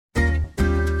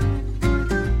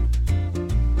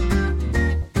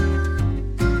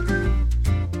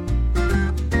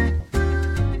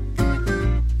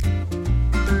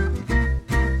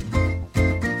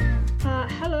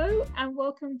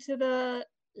to the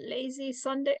Lazy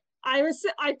Sunday. I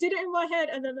did it in my head,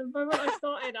 and then the moment I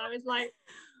started, I was like,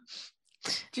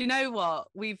 do you know what?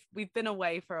 We've been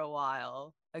away for a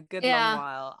while, a good long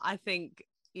while. I think,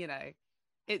 you know,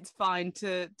 it's fine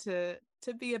to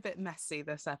be a bit messy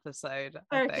this episode.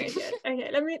 I think. Good. Okay,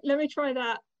 let me try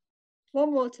that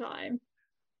one more time.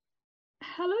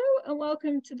 Hello and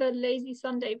welcome to the Lazy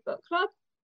Sunday Book Club.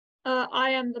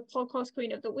 I am the podcast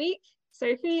queen of the week,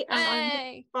 Sophie, and I'm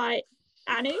joined by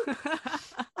Annie.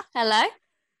 Hello.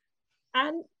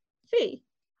 And Fee.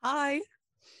 Hi.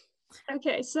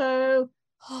 Okay, so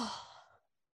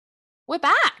we're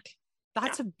back.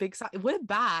 That's a big sign. We're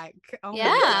back. Oh yeah.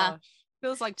 My gosh.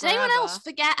 Feels like forever. Does anyone else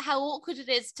forget how awkward it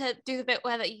is to do the bit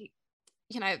where that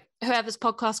you know, whoever's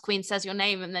podcast queen says your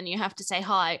name and then you have to say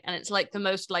hi, and it's like the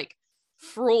most like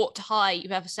fraught hi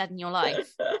you've ever said in your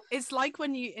life. It's like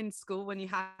when you in school when you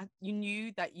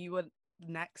knew that you were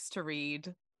next to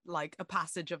read like a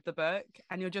passage of the book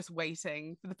and you're just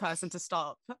waiting for the person to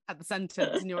stop at the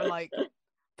sentence and you're like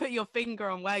put your finger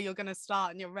on where you're going to start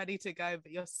and you're ready to go,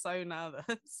 but you're so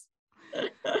nervous.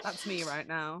 That's me right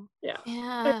now.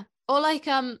 Yeah. Or like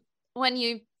when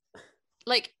you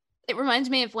like, it reminds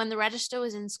me of when the register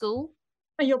was in school.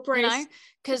 And you're braced, you know,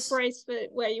 because braced for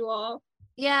where you are.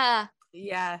 Yeah.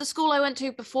 Yeah. The school I went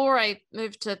to before I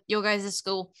moved to your guys'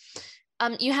 school,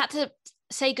 you had to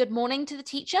say good morning to the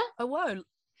teacher. Oh, whoa.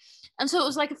 And so it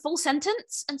was like a full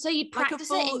sentence. And so you'd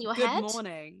practice it in your head. Good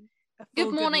morning.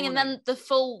 Good morning. And then the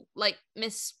full, like,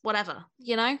 Miss whatever,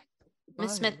 you know?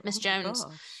 Miss Smith, Miss Jones.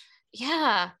 Gosh.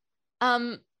 Yeah.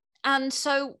 And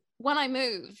so when I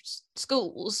moved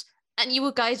schools and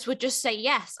you guys would just say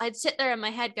yes, I'd sit there in my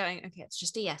head going, okay, it's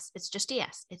just a yes. It's just a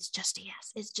yes. It's just a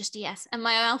yes. It's just a yes. And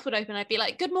my mouth would open. I'd be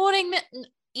like, good morning.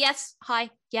 Yes.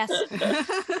 Hi. Yes.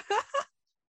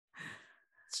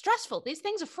 Stressful. These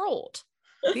things are fraught.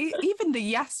 Even the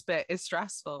yes bit is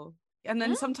stressful. And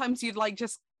then sometimes you'd like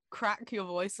just crack your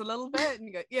voice a little bit and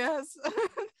you go, yes.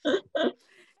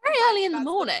 Very early in the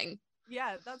morning.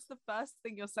 That's the first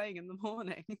thing you're saying in the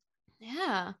morning.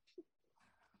 Yeah.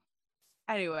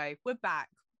 Anyway, we're back.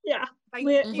 Yeah,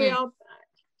 we are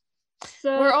back.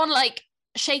 So we're on like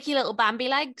shaky little Bambi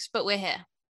legs, but we're here.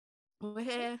 We're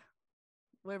here.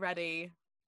 We're ready.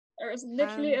 There is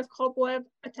literally a cobweb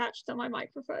attached to my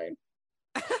microphone.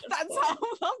 That's how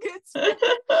long it's been.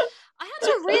 I had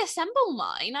to reassemble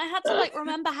mine. I had to like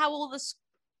remember how all this.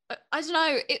 I don't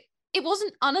know. It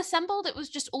wasn't unassembled. It was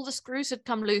just all the screws had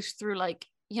come loose through like,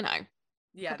 you know,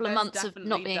 a couple of months of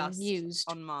not being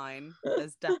used. On mine,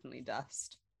 there's definitely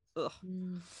dust. Ugh.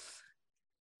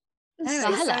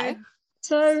 Anyway, hello.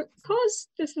 So, because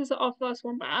this is our first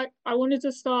one back, I wanted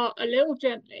to start a little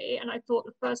gently, and I thought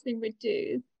the first thing we'd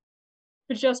do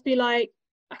would just be like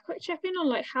a quick check-in on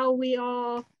like how we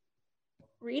are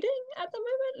reading at the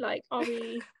moment. Like, are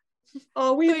we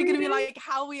so you're going to be like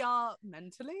how we are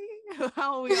mentally,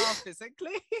 how we are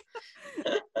physically?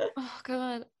 Oh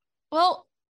god. Well,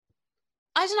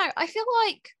 I don't know. I feel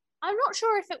like I'm not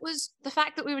sure if it was the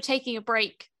fact that we were taking a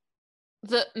break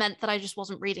that meant that I just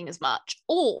wasn't reading as much,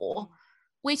 or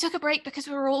we took a break because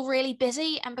we were all really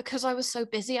busy, and because I was so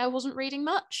busy I wasn't reading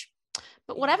much.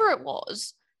 But whatever it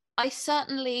was, I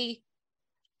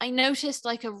noticed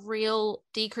like a real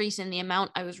decrease in the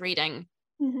amount I was reading.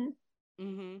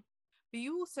 But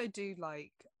you also do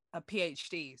like a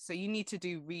PhD, so you need to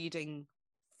do reading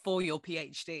for your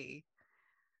PhD.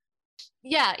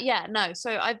 No,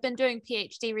 so I've been doing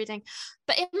PhD reading,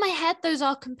 but in my head those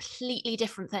are completely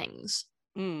different things.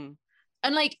 And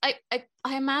like I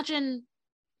imagine,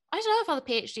 I don't know if other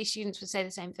PhD students would say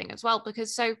the same thing as well,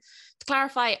 because so to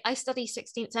clarify, I study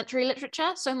 16th century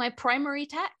literature, so my primary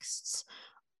texts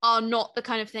are not the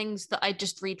kind of things that I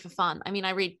just read for fun. I mean,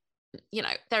 I read, you know,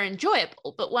 they're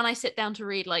enjoyable, but when I sit down to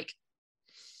read like,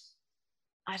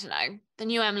 I don't know, the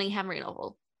new Emily Henry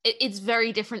novel, it's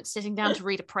very different sitting down to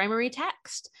read a primary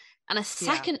text and a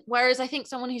second, whereas I think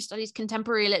someone who studies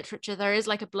contemporary literature, there is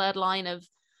like a blurred line of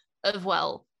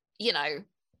well, you know,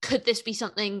 could this be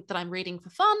something that I'm reading for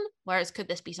fun? Whereas could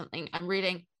this be something I'm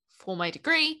reading for my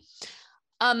degree?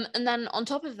 And then on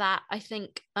top of that, I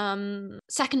think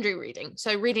secondary reading,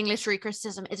 so reading literary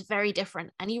criticism, is very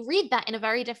different. And you read that in a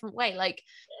very different way. Like,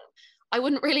 I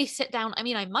wouldn't really sit down. I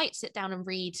mean, I might sit down and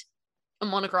read a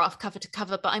monograph cover to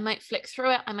cover, but I might flick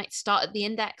through it. I might start at the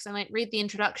index. I might read the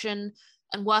introduction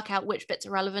and work out which bits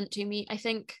are relevant to me. I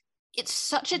think it's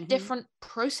such a different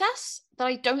process that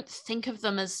I don't think of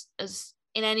them as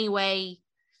in any way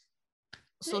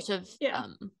sort of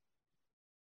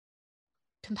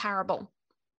comparable.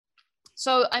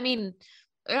 So, I mean,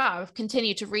 I've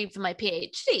continued to read for my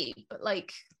PhD, but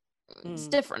like, it's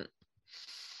different.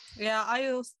 Yeah, I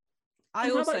And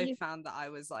how about also you? found that I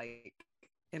was like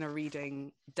in a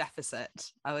reading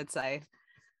deficit, I would say.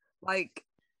 Like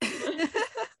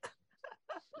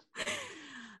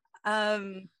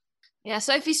Yeah,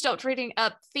 Sophie stopped reading.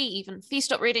 Fee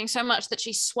stopped reading so much that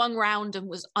she swung round and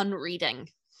was unreading.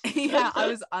 yeah, I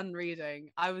was unreading.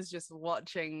 I was just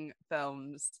watching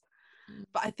films.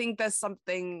 But I think there's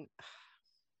something,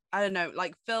 I don't know,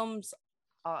 like films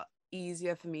are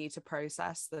easier for me to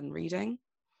process than reading.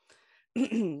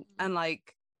 And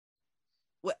like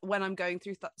when I'm going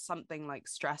through something like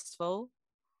stressful,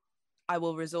 I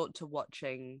will resort to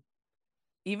watching,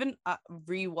 even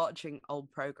rewatching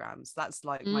old programs. That's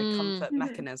like my comfort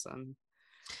mechanism.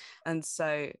 And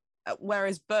so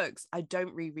whereas books, I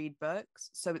don't reread books,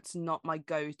 so it's not my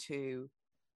go-to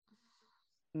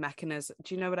mechanism.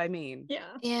 Do you know what I mean?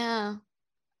 Yeah.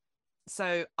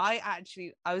 So I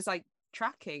was like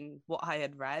tracking what I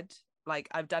had read. Like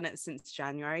I've done it since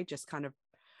January, just kind of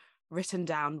written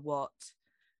down what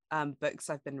books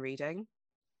I've been reading.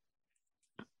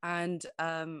 And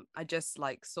I just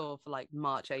like saw for like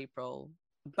March, April,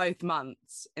 both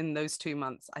months, in those 2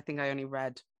 months, I think I only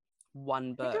read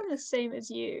one book. I've done the same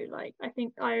as you. Like I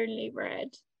think I only read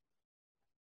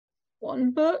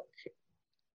one book.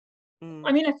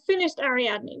 I mean, I finished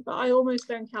Ariadne, but I almost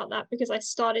don't count that because I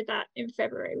started that in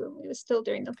February when we were still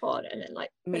doing the pod, and then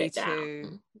like put it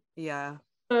down. Yeah.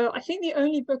 So I think the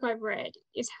only book I've read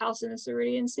is House in the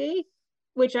Cerulean Sea,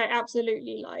 which I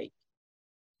absolutely like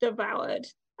devoured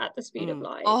at the speed of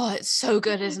light. Oh, it's so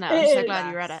good, isn't it? I'm so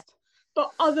glad you read it. But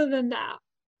other than that,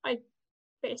 I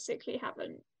basically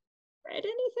haven't read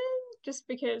anything, just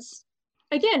because,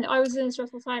 again, I was in a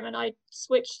stressful time and I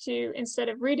switched to, instead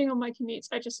of reading on my commutes,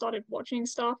 I just started watching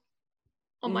stuff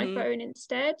on my phone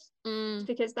instead,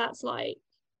 because that's like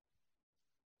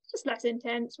just less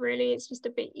intense, really. It's just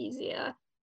a bit easier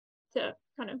to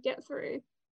kind of get through.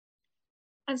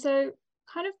 And so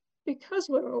kind of because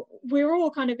we're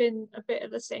all kind of in a bit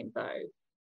of the same boat,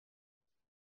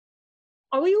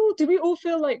 do we all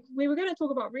feel like, we were going to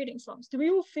talk about reading slumps, do we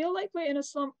all feel like we're in a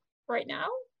slump right now?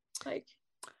 Like,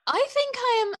 I think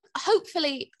I am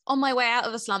hopefully on my way out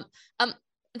of a slump.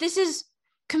 This is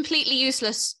completely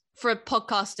useless for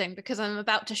podcasting because I'm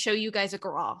about to show you guys a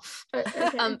graph.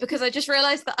 Okay. Because I just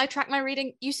realized that I track my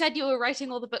reading. You said you were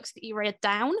writing all the books that you read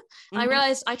down. I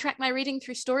realized I track my reading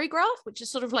through Storygraph, which is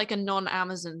sort of like a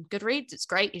non-Amazon Goodreads. It's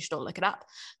great. You should all look it up.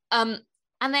 And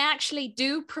they actually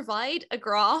do provide a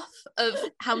graph of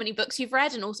how many books you've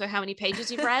read and also how many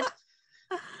pages you've read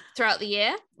throughout the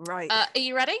year. Right. Are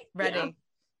you ready? Ready. Yeah.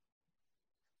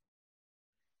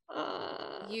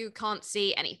 You can't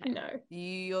see anything. No.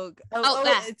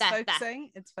 It's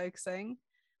focusing. It's focusing.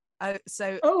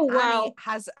 So wow. Annie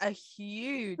has a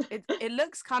huge. It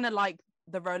looks kind of like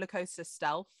the roller coaster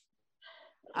Stealth.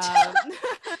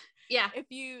 Yeah. If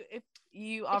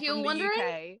you are from the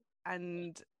UK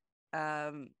and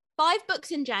 5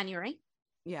 books in January.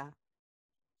 Yeah.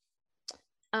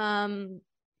 14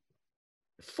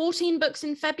 books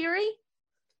in February.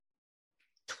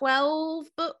 12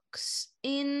 books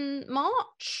in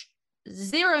March,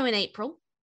 0 in April,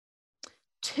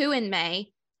 2 in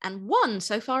May, and 1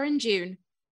 so far in June.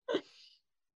 That's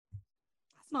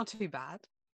not too bad.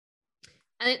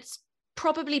 And it's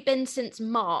probably been since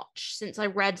March since I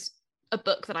read a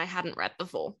book that I hadn't read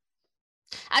before.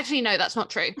 Actually, no, that's not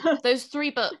true. Those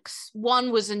 3 books, 1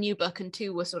 was a new book and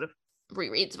 2 were sort of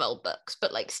rereads of old books,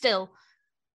 but like still,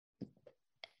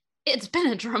 it's been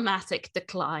a dramatic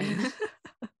decline.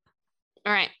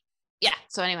 All right. Yeah.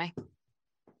 So anyway,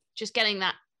 just getting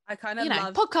that. I kind of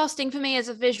love podcasting for me as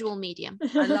a visual medium.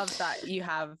 I love that you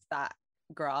have that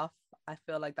graph. I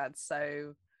feel like that's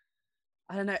so,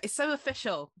 I don't know, it's so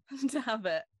official to have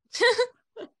it.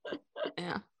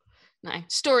 Yeah. No,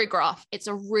 Storygraph. It's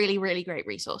a really, really great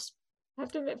resource. I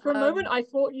have to admit, for a moment, I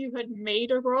thought you had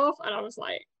made a graph, and I was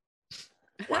like,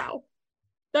 wow.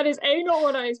 That is A, not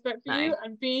what I expect for you,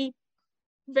 and B,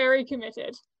 very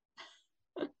committed.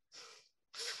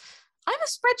 I'm a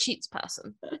spreadsheets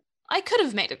person. I could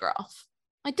have made a graph.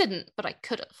 I didn't, but I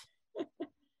could have.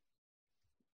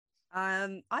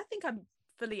 I think I'm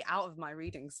fully out of my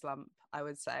reading slump, I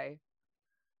would say.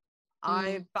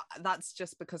 But that's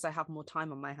just because I have more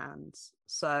time on my hands.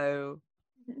 So,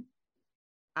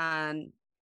 and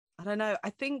I don't know. I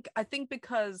think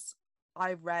because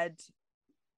I read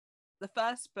the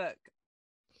first book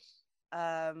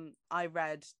I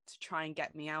read to try and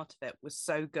get me out of it was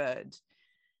so good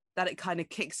that it kind of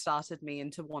kickstarted me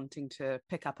into wanting to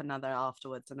pick up another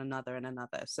afterwards and another and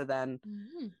another. So then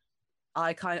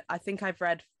I think I've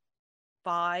read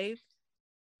 5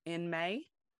 in May.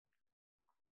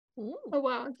 Ooh. Oh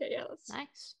wow, okay, yeah, that's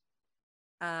nice.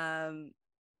 And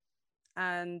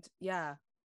yeah,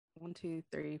 1, 2,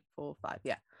 3, 4, 5.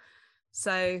 Yeah.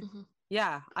 So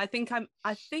yeah, I think I'm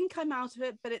out of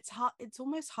it, but it's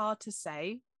almost hard to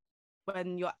say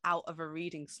when you're out of a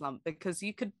reading slump, because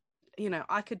you could,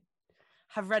 I could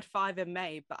have read 5 in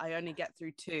May, but I only get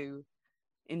through 2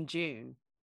 in June.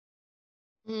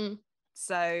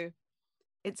 So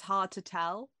it's hard to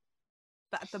tell,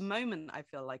 but at the moment I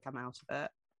feel like I'm out of it.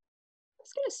 I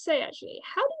was gonna say, actually,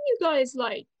 how do you guys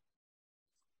like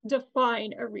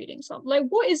define a reading slump? Like,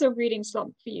 what is a reading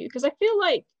slump for you? Because I feel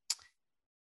like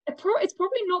it's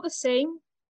probably not the same,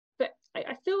 but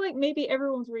I feel like maybe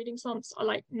everyone's reading slumps are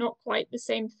like not quite the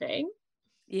same thing.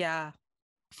 Yeah.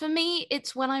 For me,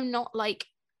 it's when I'm not like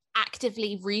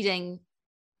actively reading.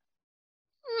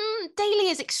 Daily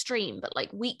is extreme, but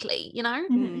like weekly,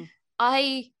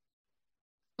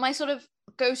 my sort of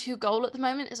go-to goal at the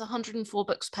moment is 104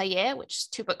 books per year, which is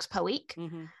 2 books per week.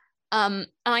 And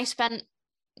I spent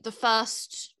the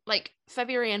first like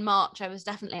February and March, I was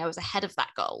ahead of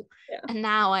that goal. And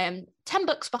now I am 10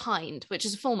 books behind, which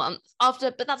is a full month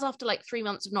but that's after like 3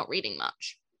 months of not reading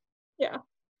much.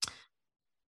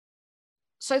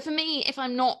 So for me, if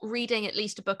I'm not reading at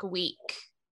least a book a week,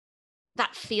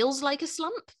 that feels like a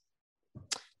slump.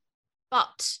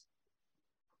 But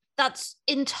that's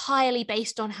entirely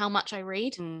based on how much I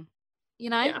read,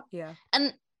 Yeah.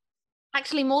 And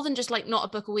actually, more than just like not a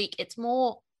book a week, it's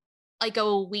more I go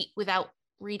a week without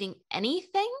reading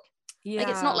anything. Like,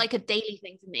 it's not like a daily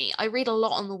thing for me. I read a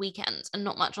lot on the weekends and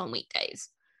not much on weekdays.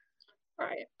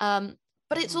 Right.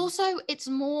 But it's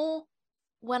more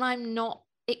when I'm not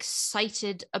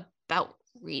excited about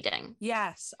reading.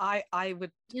 Yes, I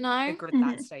would agree with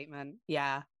that statement.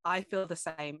 Yeah, I feel the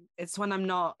same. It's when I'm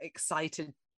not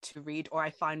excited to read, or I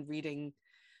find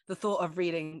the thought of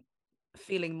reading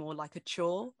feeling more like a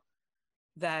chore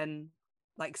than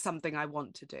like something I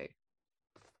want to do.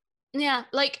 Yeah,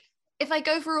 like if I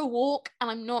go for a walk and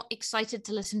I'm not excited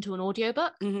to listen to an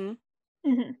audiobook,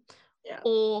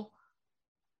 or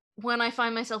when I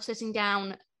find myself sitting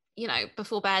down,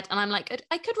 before bed and I'm like,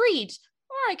 I could read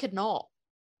or I could not.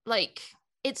 Like,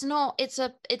 it's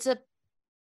a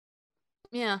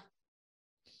yeah.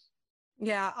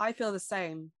 Yeah, I feel the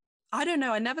same. I don't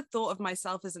know. I never thought of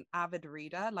myself as an avid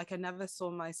reader. Like, I never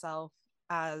saw myself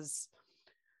as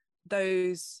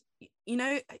those,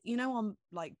 on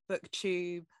like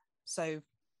BookTube. So,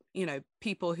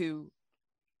 people who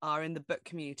are in the book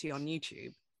community on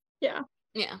YouTube. Yeah.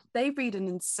 They read an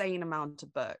insane amount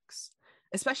of books,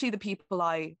 especially the people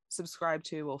I subscribe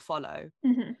to or follow.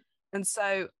 And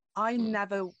so I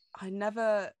never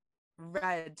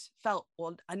felt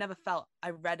I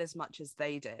read as much as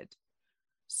they did.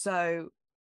 So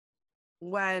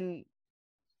when,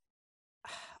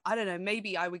 I don't know,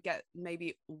 maybe I would get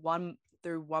one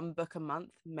book a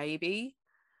month, maybe,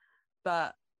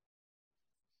 but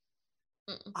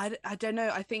I don't know.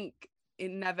 I think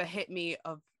it never hit me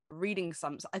of reading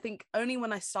slumps. I think only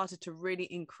when I started to really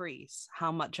increase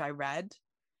how much I read,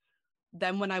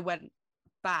 then when I went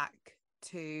back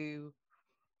to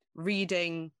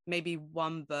reading maybe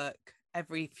one book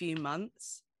every few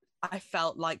months, I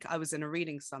felt like I was in a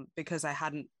reading slump because I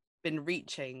hadn't been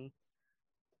reaching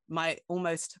my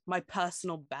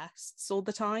personal bests all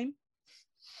the time.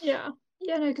 No,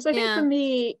 because I think for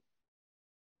me,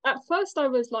 at first I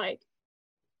was like,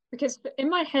 because in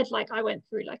my head, like I went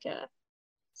through like a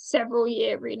several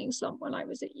year reading slump when I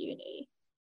was at uni.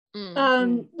 But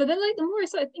then like the more I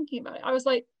started thinking about it, I was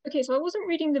like, okay, so I wasn't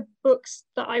reading the books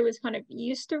that I was kind of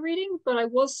used to reading, but I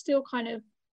was still kind of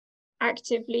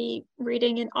actively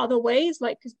reading in other ways.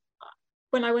 Like, because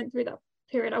when I went through that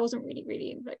period, I wasn't really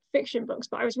reading like fiction books,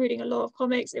 but I was reading a lot of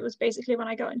comics. It was basically when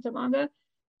I got into manga.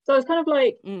 So I was kind of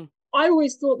like, I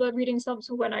always thought that reading slumps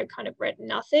were when I kind of read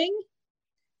nothing.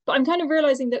 But I'm kind of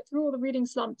realizing that through all the reading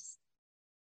slumps,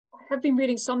 I have been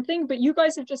reading something, but you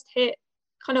guys have just hit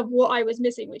kind of what I was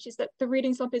missing, which is that the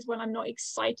reading slump is when I'm not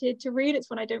excited to read. It's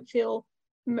when I don't feel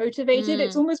motivated.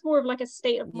 It's almost more of like a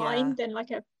state of mind than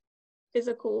like a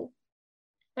physical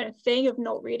kind of thing of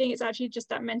not reading. It's actually just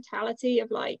that mentality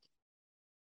of like,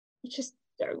 you just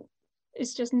don't,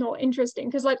 it's just not interesting.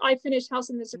 Because like I finished House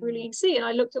in the Cerulean Sea and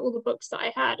I looked at all the books that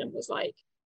I had and was like,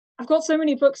 I've got so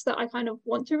many books that I kind of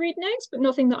want to read next, but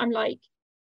nothing that I'm like,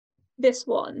 this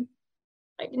one,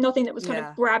 like nothing that was kind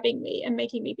of grabbing me and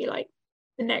making me be like,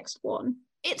 the next one.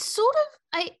 It's sort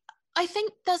of, I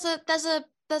think there's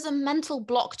a mental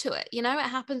block to it. It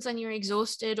happens when you're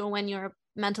exhausted or when your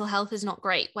mental health is not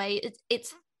great, where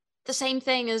it's the same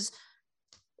thing as,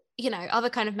 other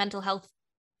kind of mental health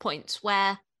points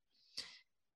where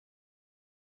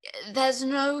there's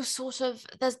no sort of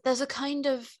there's a kind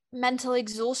of mental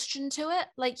exhaustion to it.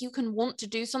 Like, you can want to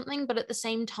do something, but at the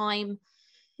same time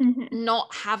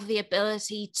not have the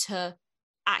ability to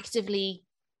actively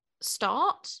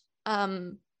start,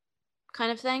 kind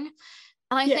of thing.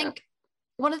 And I think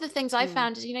one of the things I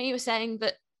found is, you were saying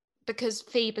that because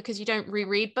you don't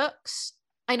reread books.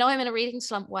 I know I'm in a reading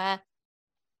slump where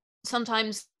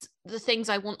sometimes the things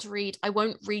I want to read, I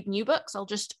won't read new books. I'll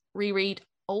just reread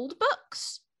old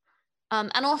books.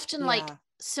 And often like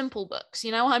simple books,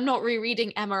 I'm not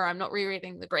rereading Emma. I'm not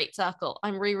rereading The Great Circle.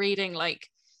 I'm rereading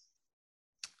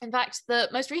in fact, the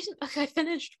most recent book I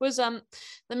finished was The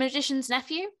Magician's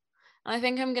Nephew. And I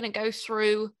think I'm going to go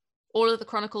through all of the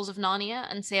Chronicles of Narnia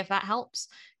and see if that helps.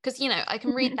 Because, I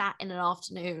can read that in an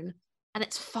afternoon and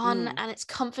it's fun and it's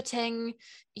comforting,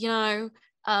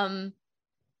 and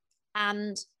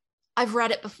I've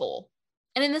read it before.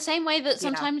 And in the same way that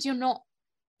sometimes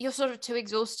you're sort of too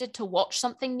exhausted to watch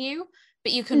something new,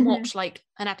 but you can watch like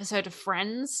an episode of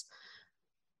Friends.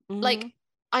 Like,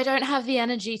 I don't have the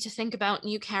energy to think about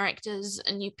new characters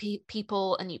and new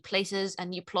people and new places and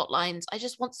new plot lines. I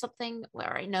just want something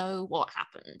where I know what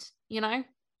happened,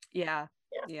 Yeah.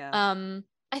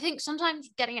 I think sometimes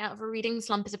getting out of a reading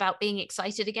slump is about being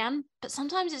excited again, but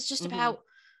sometimes it's just about,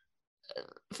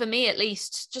 for me at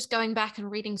least, just going back and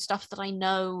reading stuff that I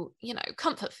know,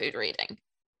 comfort food reading.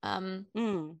 And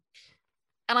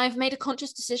I've made a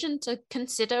conscious decision to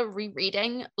consider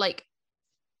rereading like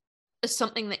as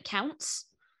something that counts,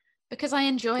 because I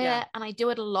enjoy it and I do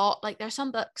it a lot. Like, there's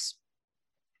some books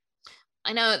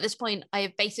I know at this point I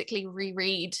have basically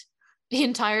reread the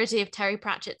entirety of Terry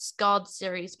Pratchett's Guard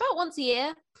series about once a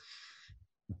year,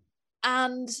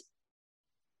 and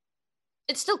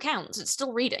it still counts. It's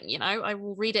still reading, I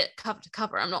will read it cover to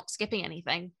cover. I'm not skipping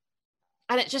anything,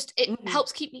 and it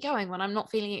helps keep me going when I'm not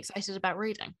feeling excited about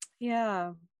reading.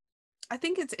 Yeah, I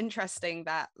think it's interesting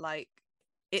that like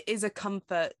it is a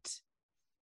comfort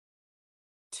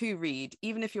to read,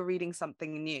 even if you're reading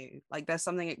something new. Like, there's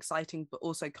something exciting but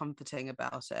also comforting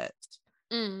about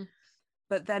it.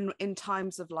 But then in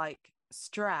times of like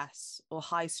stress or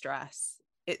high stress,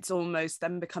 it's almost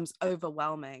then becomes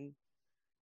overwhelming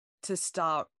to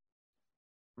start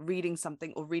reading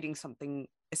something,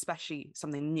 especially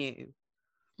something new.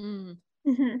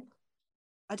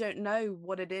 I don't know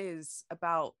what it is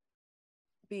about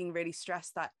being really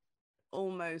stressed that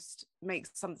almost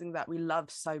makes something that we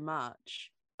love so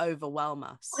much overwhelm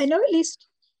us. I know, at least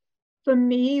for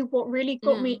me, what really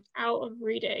got me out of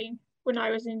reading when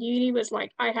I was in uni was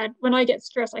like, when I get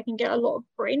stressed, I can get a lot of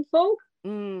brain fog.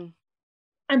 And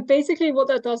basically what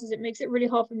that does is it makes it really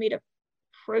hard for me to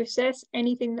process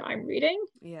anything that I'm reading.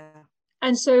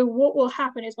 And so what will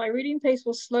happen is my reading pace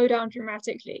will slow down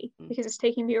dramatically because it's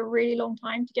taking me a really long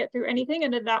time to get through anything.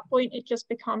 And at that point, it just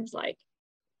becomes like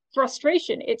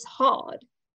frustration. It's hard.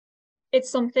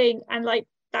 It's something, and like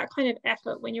that kind of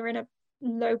effort when you're in a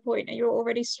low point and you're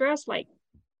already stressed, like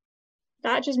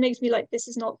that just makes me like, this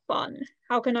is not fun.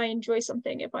 How can I enjoy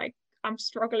something if I'm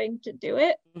struggling to do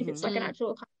it? If it's like an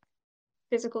actual kind of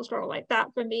physical struggle, like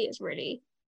that for me is really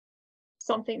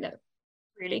something that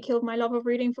really killed my love of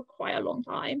reading for quite a long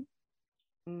time.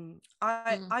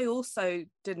 I also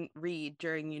didn't read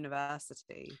during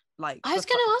university. Like, I was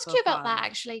going to ask you about that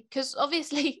actually, because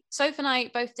obviously Soph and I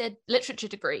both did literature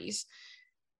degrees,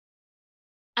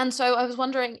 and so I was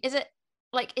wondering, is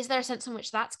there a sense in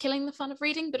which that's killing the fun of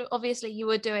reading? But obviously you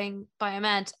were doing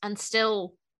biomed and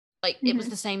still like it was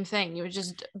the same thing. You were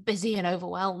just busy and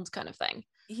overwhelmed kind of thing.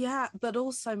 Yeah, but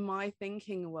also my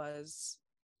thinking was,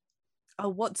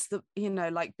 what's the,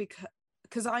 like,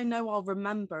 because I know I'll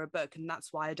remember a book, and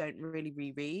that's why I don't really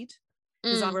reread,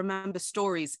 because I remember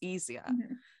stories easier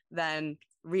than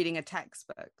reading a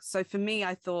textbook. So for me,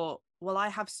 I thought, well, I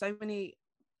have so many,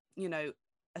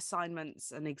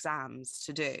 assignments and exams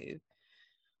to do.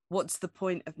 What's the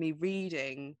point of me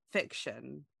reading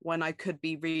fiction when I could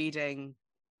be reading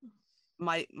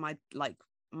my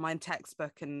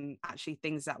textbook and actually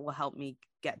things that will help me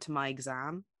get to my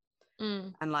exam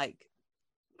and like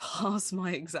pass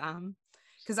my exam?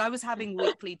 Because I was having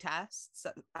weekly tests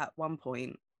at one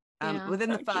point. Within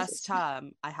the first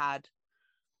term, I had,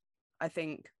 I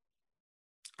think,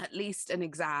 at least an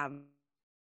exam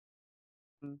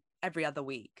every other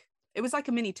week. It was like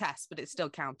a mini test, but it still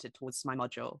counted towards my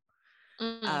module.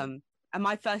 And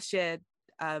my first year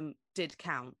did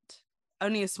count,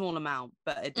 only a small amount,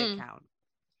 but it did count.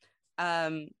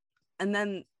 And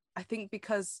then I think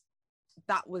because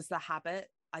that was the habit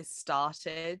I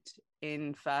started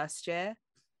in first year,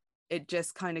 it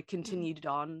just kind of continued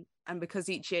on. And because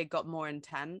each year got more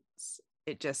intense,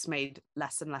 it just made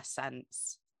less and less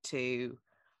sense to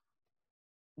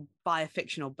buy a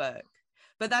fictional book.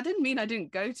 But that didn't mean I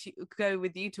didn't go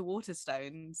with you to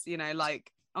Waterstones, you know,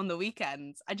 like on the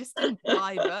weekends. I just didn't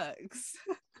buy books.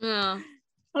 Yeah.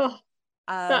 Oh,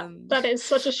 that is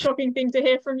such a shocking thing to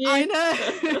hear from you. I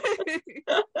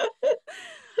know.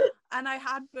 And I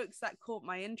had books that caught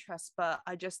my interest, but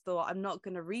I just thought I'm not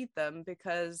going to read them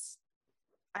because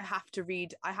I have to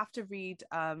read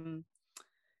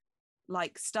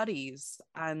like studies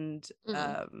and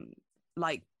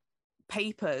like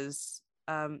papers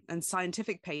and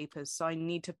scientific papers. So I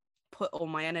need to put all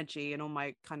my energy and all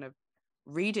my kind of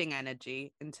reading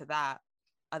energy into that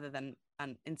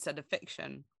instead of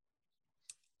fiction.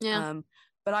 Yeah.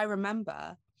 But I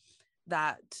remember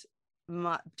that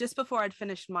just before I'd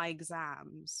finished my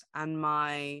exams and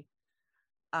my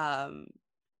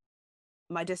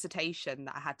dissertation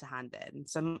that I had to hand in,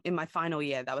 so in my final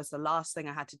year, that was the last thing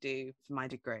I had to do for my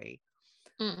degree.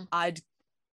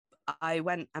 I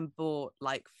went and bought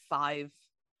like 5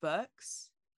 books,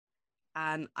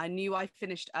 and I knew I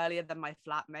finished earlier than my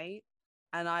flatmate,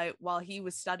 and while he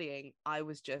was studying, I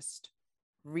was just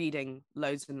reading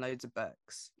loads and loads of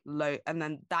books, and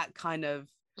then that kind of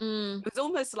it was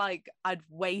almost like I'd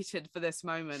waited for this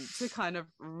moment to kind of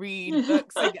read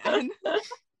books again.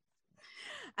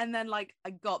 And then like I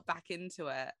got back into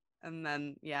it, and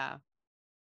then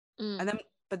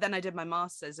but then I did my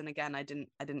masters, and again I didn't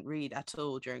read at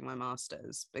all during my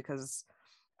masters because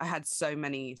I had so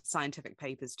many scientific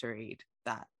papers to read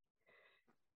that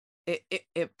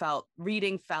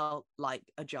reading felt like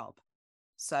a job.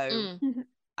 So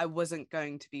I wasn't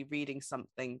going to be reading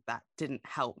something that didn't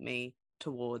help me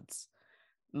towards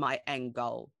my end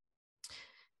goal.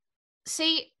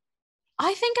 See,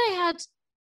 I think I had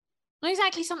not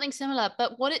exactly something similar,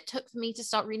 but what it took for me to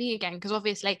start reading again, because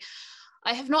obviously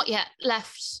I have not yet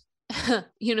left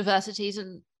universities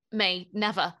and may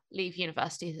never leave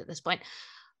universities at this point,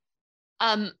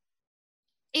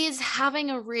 is having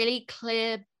a really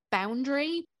clear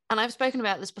boundary. And I've spoken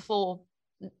about this before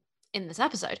in this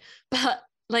episode, but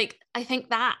like I think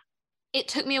that it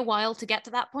took me a while to get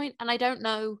to that point, and I don't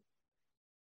know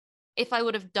if I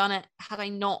would have done it had I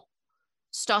not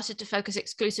started to focus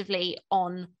exclusively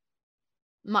on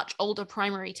much older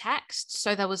primary text.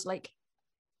 So there was like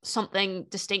something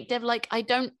distinctive. Like I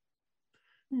don't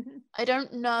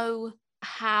know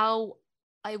how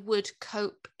I would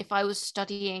cope if I was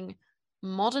studying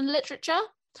modern literature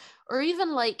or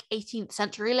even like 18th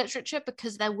century literature,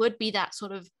 because there would be that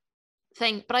sort of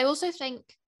thing. But I also think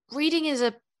reading is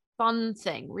a fun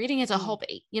thing. Reading is a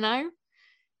hobby, you know?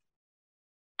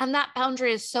 And that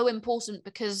boundary is so important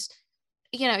because,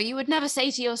 you know, you would never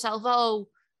say to yourself, oh,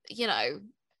 you know,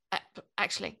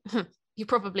 actually, you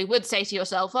probably would say to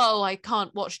yourself, oh, I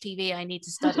can't watch TV, I need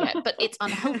to study it. But it's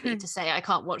unhealthy to say, I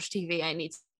can't watch TV, I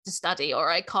need to study, or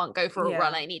I can't go for a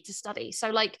run, I need to study. So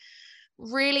like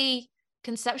really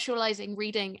conceptualizing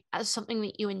reading as something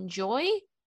that you enjoy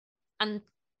and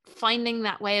finding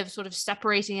that way of sort of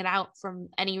separating it out from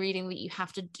any reading that you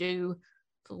have to do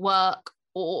for work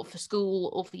or for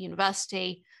school or for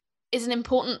university is an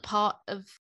important part of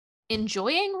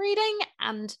enjoying reading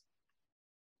and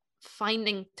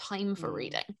finding time for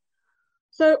reading.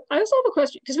 So I also have a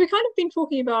question, because we've kind of been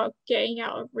talking about getting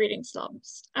out of reading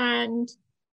slumps, and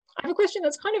I have a question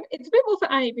that's kind of, it's a bit more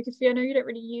for Annie, because I know you don't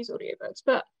really use audiobooks,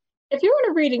 but if you're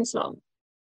in a reading slump,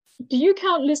 do you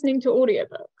count listening to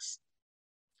audiobooks?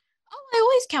 Oh, I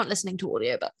always count listening to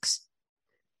audiobooks.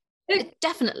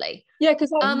 Definitely. Yeah,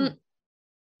 because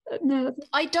no,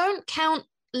 I don't count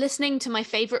listening to my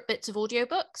favorite bits of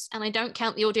audiobooks, and I don't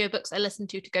count the audiobooks I listen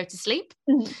to go to sleep.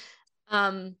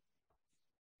 I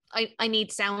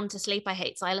need sound to sleep. I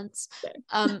hate silence.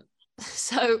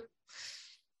 So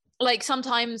like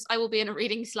sometimes I will be in a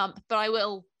reading slump, but I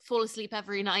will fall asleep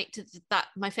every night to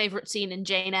my favorite scene in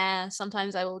Jane Eyre.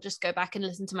 Sometimes I will just go back and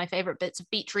listen to my favorite bits of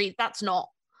beach read. That's not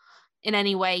in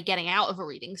any way getting out of a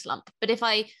reading slump. But if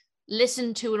I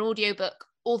listen to an audiobook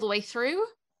all the way through,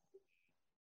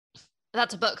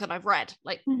 that's a book that I've read,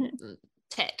 like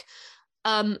tick.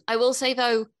 I will say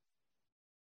though,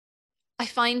 I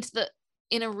find that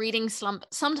in a reading slump,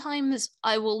 sometimes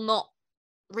I will not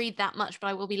read that much, but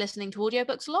I will be listening to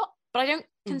audiobooks a lot. But I don't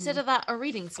consider that a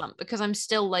reading slump because I'm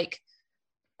still like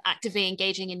actively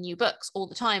engaging in new books all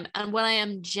the time. And when I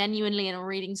am genuinely in a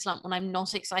reading slump, when I'm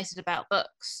not excited about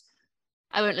books,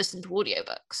 I won't listen to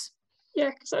audiobooks. Yeah,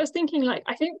 because I was thinking like,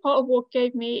 I think part of what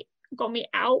got me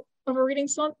out of a reading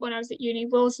slump when I was at uni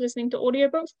was listening to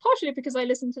audiobooks, partially because I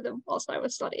listened to them whilst I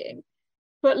was studying.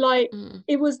 But like,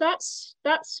 it was that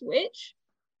switch,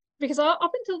 because up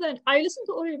until then, I listened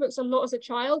to audiobooks a lot as a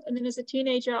child, and then as a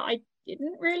teenager, I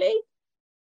didn't really.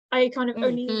 I kind of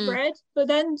only Mm. read, but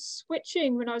then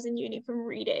switching when I was in uni from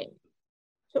reading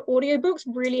to audiobooks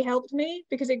really helped me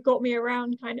because it got me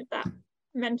around kind of that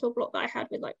mental block that I had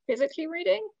with like physically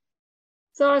reading.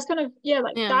 So I was kind of, yeah,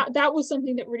 like Yeah. that was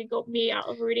something that really got me out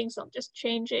of reading some, just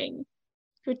changing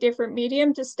to a different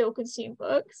medium to still consume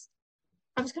books.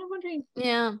 I was kind of wondering,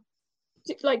 Yeah.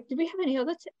 do we have any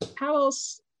other, how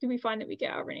else do we find that we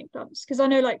get our reading clubs? Because I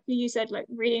know, like you said, like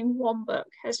reading one book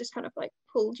has just kind of like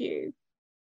pulled you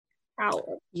out.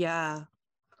 Yeah.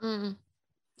 Mm.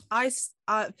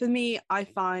 For me, I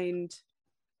find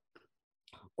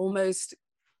almost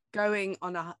going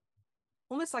on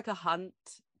almost like a hunt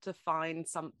to find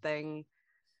something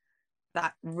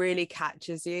that really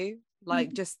catches you,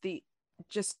 like just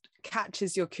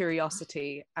catches your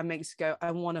curiosity and makes you go,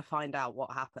 I want to find out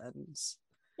what happens.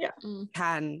 Yeah.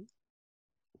 Can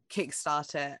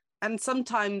kickstart it. And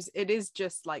sometimes it is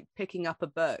just like picking up a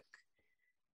book,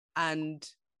 and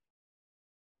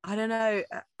I don't know,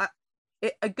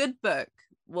 a good book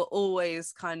will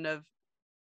always kind of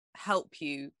help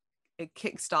you,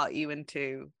 kickstart you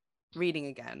into reading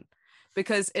again,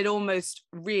 because it almost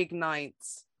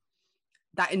reignites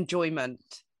that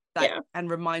enjoyment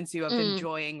and reminds you of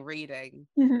enjoying reading,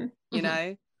 you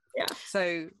know? Yeah.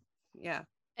 So, yeah.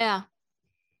 Yeah.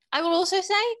 I will also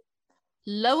say,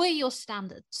 lower your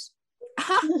standards.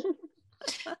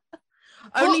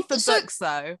 Only for books,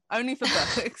 though. Only for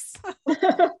books.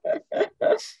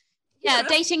 Yeah,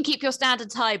 dating, keep your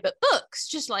standards high, but books,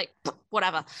 just like,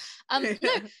 whatever. No,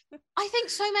 I think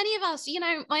so many of us,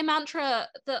 my mantra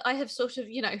that I have sort of,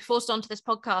 forced onto this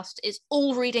podcast is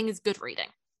all reading is good reading.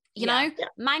 You know,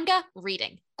 manga,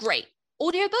 reading, great.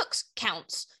 Audiobooks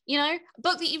counts. A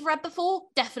book that you've read before,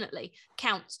 definitely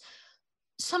counts.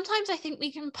 Sometimes I think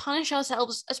we can punish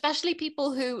ourselves, especially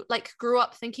people who like grew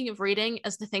up thinking of reading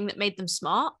as the thing that made them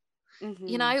smart.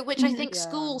 Which I think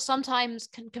school sometimes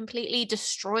can completely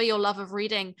destroy your love of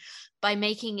reading by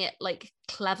making it like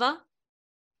clever,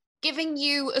 giving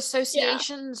you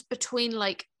associations between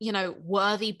like,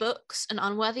 worthy books and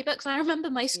unworthy books. And I remember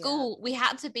my school, we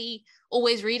had to be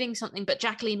always reading something, but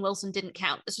Jacqueline Wilson didn't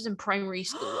count. This was in primary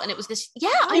school. And it was this,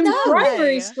 I know.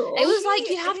 Primary school. It was like,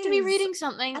 you have to be reading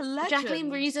something. Jacqueline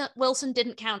Wilson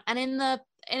didn't count. And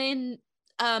in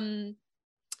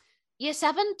year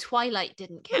 7, Twilight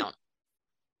didn't count.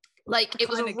 Like, it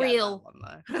was a real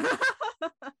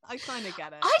I kind of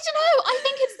get it. I don't know. I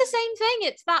think it's the same thing.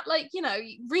 It's that, like,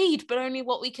 read, but only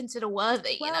what we consider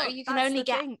worthy. Well, you can only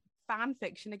get fan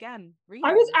fiction again. Reading,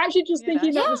 I was actually just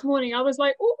thinking that this morning. I was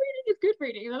like, all reading is good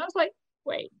reading. And then I was like,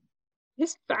 wait,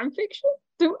 is fan fiction?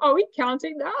 Are we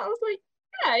counting that? I was like,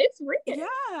 yeah, it's reading.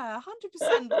 Yeah,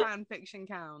 100% fan fiction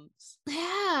counts.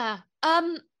 Yeah.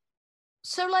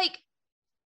 So, like,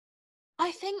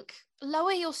 I think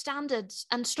lower your standards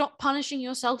and stop punishing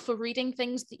yourself for reading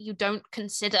things that you don't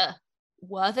consider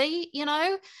worthy.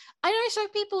 I know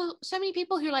so many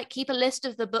people who like keep a list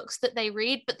of the books that they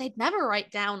read, but they'd never write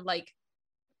down like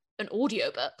an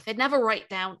audiobook. They'd never write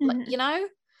down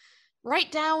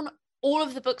write down all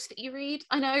of the books that you read.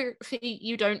 I know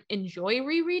you don't enjoy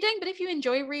rereading, but if you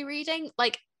enjoy rereading,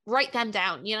 like, write them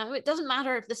down. It doesn't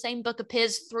matter if the same book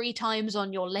appears 3 times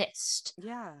on your list.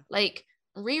 Like,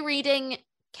 rereading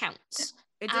counts.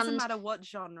 It doesn't matter what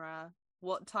genre,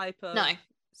 what type of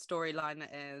storyline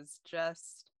it is.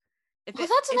 Just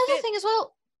that's another thing as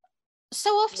well. So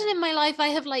often in my life I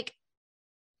have like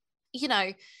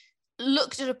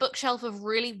looked at a bookshelf of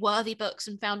really worthy books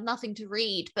and found nothing to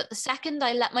read, but the second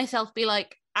I let myself be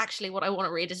like, actually what I want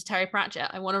to read is Terry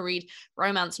Pratchett, I want to read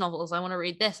romance novels, I want to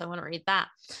read this, I want to read that,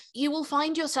 you will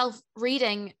find yourself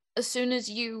reading as soon as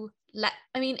you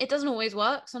it doesn't always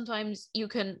work. Sometimes you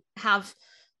can have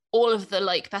all of the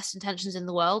like best intentions in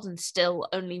the world and still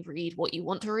only read what you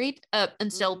want to read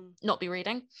and still not be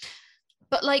reading.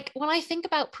 But like, when I think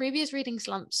about previous reading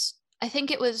slumps, I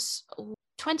think it was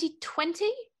 2020,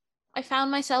 I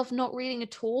found myself not reading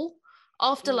at all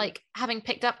after like having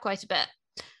picked up quite a bit.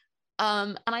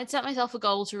 And I'd set myself a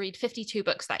goal to read 52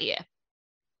 books that year.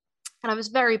 And I was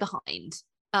very behind.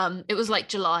 It was like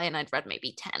July and I'd read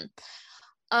maybe 10.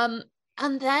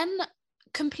 And then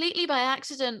completely by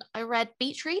accident, I read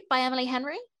Beach Read by Emily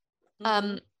Henry.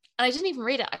 And I didn't even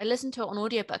read it. I listened to it on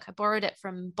audiobook. I borrowed it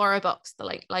from BorrowBox, the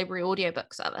like library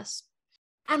audiobook service.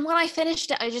 And when I finished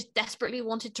it, I just desperately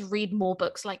wanted to read more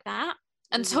books like that.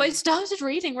 And so I started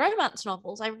reading romance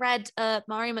novels. I read a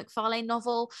Mari McFarlane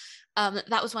novel.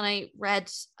 That was when I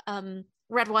read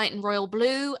Red, White and Royal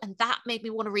Blue, and that made me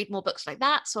want to read more books like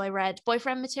that. So I read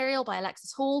Boyfriend Material by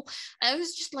Alexis Hall. And I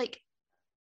was just like,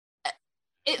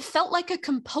 it felt like a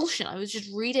compulsion. I was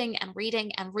just reading and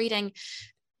reading and reading.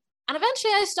 And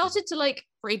eventually I started to like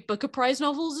read Booker Prize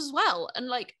novels as well. And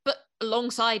like, but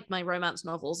alongside my romance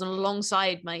novels and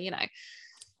alongside my, you know.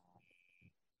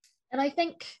 And I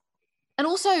think, and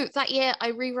also that year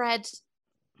I reread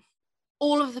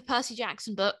all of the Percy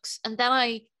Jackson books. And then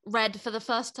I read for the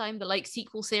first time the like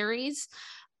sequel series.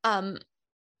 The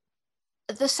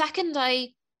second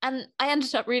I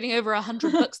ended up reading over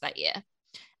 100 books that year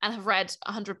and have read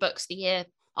 100 books the year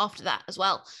after that as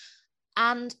well.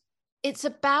 And it's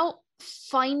about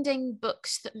finding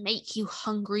books that make you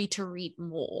hungry to read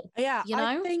more. Yeah, you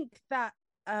know?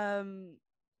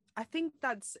 I think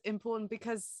that's important,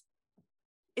 because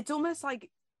it's almost like,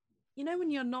 you know,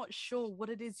 when you're not sure what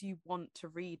it is you want to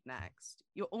read next,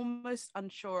 you're almost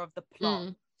unsure of the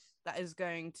plot that is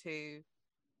going to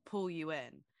pull you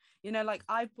in. You know, like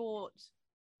I bought,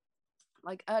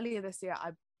 like earlier this year,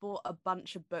 I bought a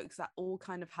bunch of books that all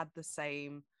kind of had the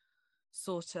same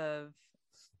sort of,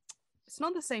 it's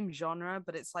not the same genre,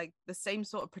 but it's like the same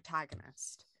sort of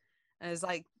protagonist. And it's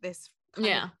like this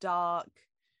kind of dark,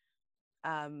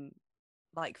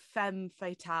 like femme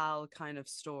fatale kind of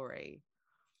story.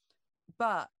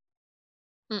 But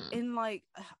in like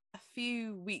a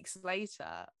few weeks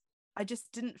later, I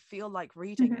just didn't feel like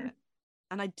reading it.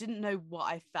 And I didn't know what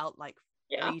I felt like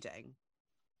reading.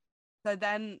 So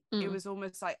then it was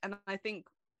almost like, and I think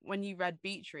when you read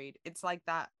Beach Read, it's like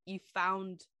that you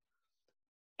found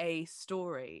a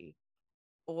story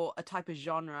or a type of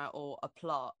genre or a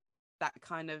plot that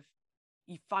kind of,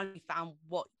 you finally found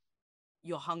what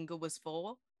your hunger was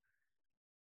for.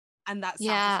 And that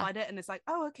satisfied it. And it's like,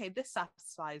 oh, okay, this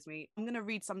satisfies me. I'm going to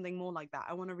read something more like that.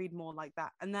 I want to read more like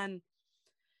that. And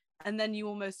then you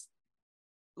almost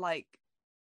like,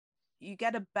 you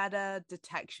get a better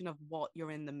detection of what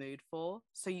you're in the mood for.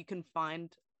 So you can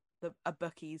find a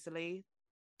book easily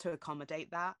to accommodate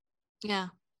that. Yeah.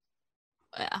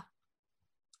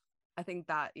 I think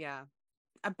that,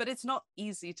 but it's not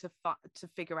easy to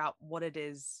figure out what it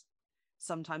is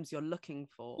sometimes you're looking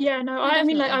for. Yeah, no, I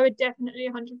mean, like, I would definitely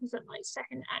 100% like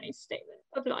second Annie's statement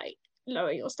of like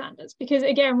lower your standards, because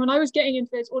again, when I was getting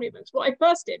into those audiobooks, what I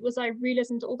first did was I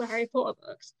re-listened to all the Harry Potter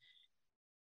books,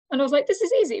 and I was like, this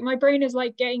is easy. My brain is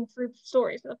like getting through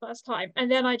stories for the first time. And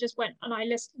then I just went and I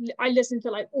listened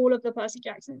to like all of the Percy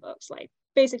Jackson books, like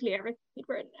basically everything he'd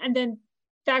written. And then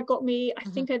that got me, I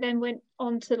think I then went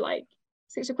on to like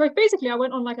Six of Crows. Basically, I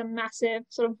went on like a massive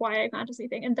sort of YA fantasy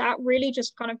thing. And that really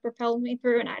just kind of propelled me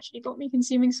through and actually got me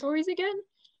consuming stories again.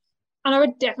 And I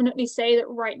would definitely say that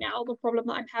right now, the problem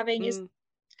that I'm having is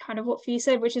kind of what Fee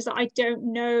said, which is that I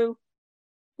don't know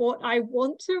what I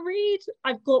want to read.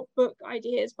 I've got book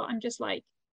ideas, but I'm just like,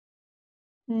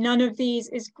 none of these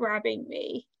is grabbing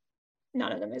me.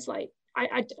 None of them is like,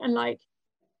 I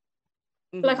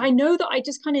know that I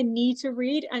just kind of need to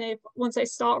read, and if once I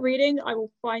start reading, I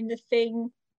will find the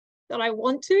thing that I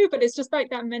want to. But it's just like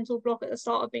that mental block at the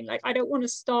start of being like, I don't want to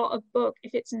start a book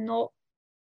if it's not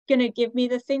gonna give me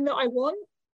the thing that I want,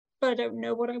 but I don't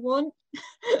know what I want.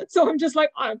 So I'm just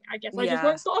like, I guess I just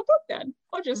won't start a book then.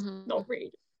 I'll just not read.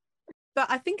 But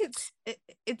I think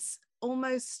it's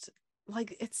almost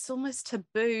like, it's almost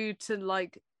taboo to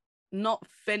like not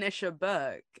finish a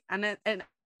book, and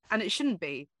it shouldn't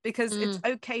be, because it's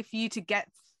okay for you to get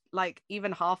like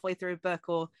even halfway through a book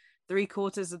or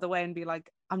 3/4 of the way and be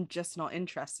like, I'm just not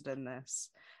interested in this,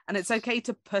 and it's okay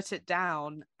to put it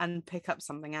down and pick up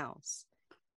something else.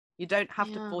 You don't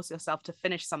have to force yourself to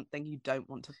finish something you don't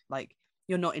want to, like,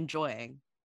 you're not enjoying.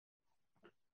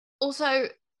 Also,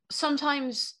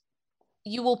 sometimes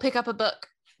you will pick up a book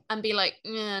and be like,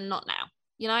 not now,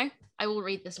 you know, I will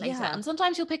read this later. And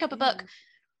sometimes you'll pick up a book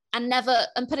and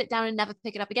put it down and never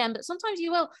pick it up again. But sometimes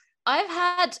you will. I've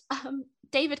had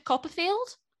David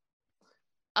Copperfield,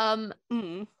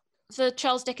 the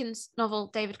Charles Dickens novel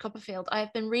David Copperfield. I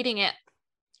have been reading it,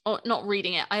 or not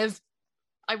reading it.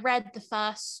 I read the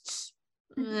first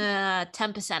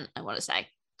 10%, I want to say.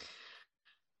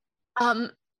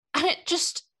 And it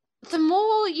just, the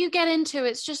more you get into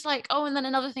it's just like, oh, and then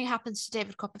another thing happens to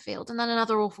David Copperfield, and then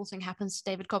another awful thing happens to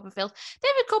David Copperfield.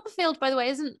 David Copperfield, by the way,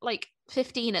 isn't like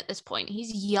 15 at this point.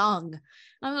 He's young. And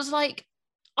I was like,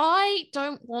 I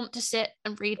don't want to sit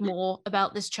and read more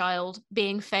about this child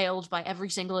being failed by every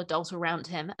single adult around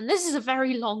him. And this is a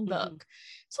very long book.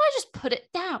 So I just put it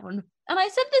down. And I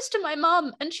said this to my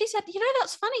mum, and she said, you know,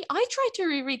 that's funny. I tried to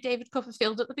reread David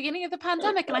Copperfield at the beginning of the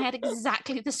pandemic, and I had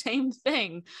exactly the same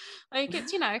thing. Like,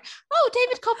 it's, you know, oh,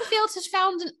 David Copperfield has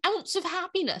found an ounce of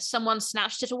happiness. Someone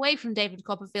snatched it away from David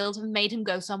Copperfield and made him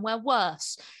go somewhere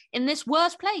worse. In this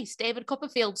worse place, David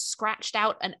Copperfield scratched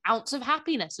out an ounce of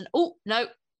happiness, and oh, no,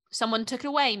 someone took it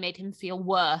away, made him feel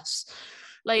worse.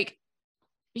 Like,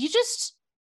 you just,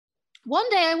 One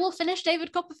day I will finish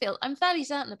David Copperfield. I'm fairly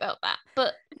certain about that,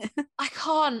 but I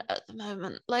can't at the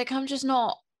moment. Like, I'm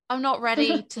not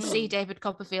ready to see David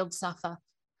Copperfield suffer.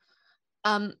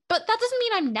 But that doesn't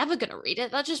mean I'm never going to read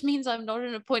it. That just means I'm not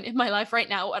in a point in my life right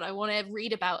now and I want to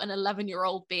read about an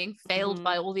 11-year-old being failed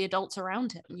by all the adults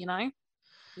around him, you know?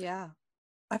 Yeah.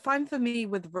 I find for me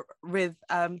with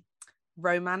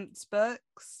romance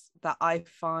books that I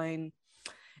find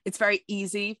it's very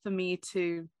easy for me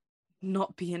to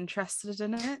not be interested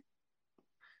in it.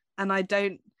 And I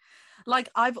don't, like,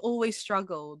 I've always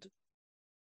struggled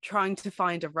trying to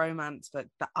find a romance book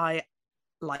that I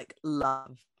like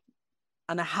love,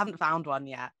 and I haven't found one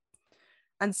yet.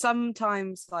 And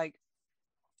sometimes like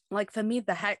for me,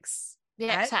 the Hex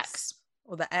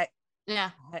or the X,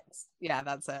 Hex, yeah,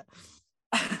 that's it.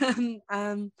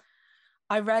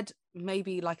 I read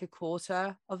maybe like a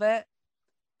quarter of it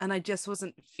and I just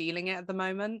wasn't feeling it at the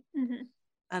moment.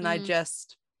 And I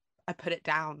put it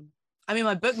down. I mean,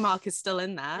 my bookmark is still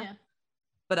in there,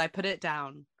 but I put it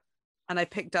down and I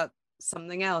picked up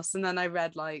something else. And then I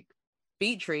read like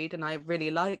Beach Read and I really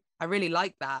liked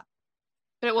that.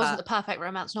 But it wasn't the perfect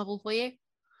romance novel for you?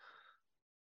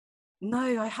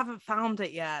 No, I haven't found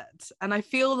it yet. And I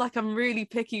feel like I'm really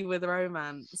picky with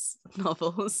romance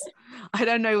novels. I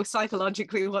don't know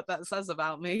psychologically what that says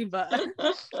about me, but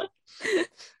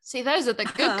see, those are the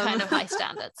good kind of high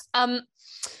standards.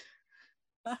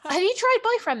 Have you tried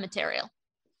boyfriend material?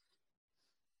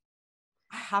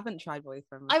 I haven't tried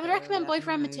boyfriend I material. would recommend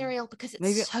boyfriend material because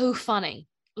it's so funny.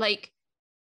 Like,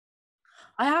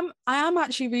 I am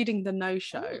actually reading The No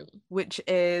Show, which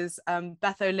is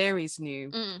Beth O'Leary's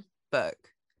new book.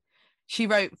 She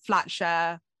wrote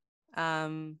Flatshare,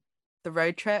 The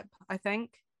Road Trip, I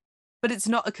think, but it's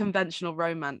not a conventional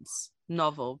romance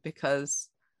novel because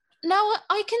no,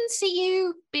 I can see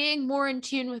you being more in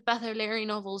tune with Beth O'Leary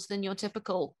novels than your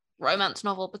typical romance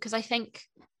novel, because I think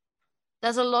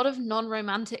there's a lot of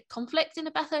non-romantic conflict in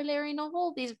a Beth O'Leary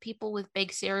novel. These are people with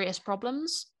big serious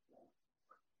problems.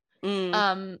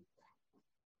 I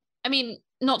mean,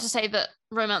 not to say that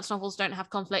romance novels don't have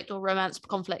conflict or romance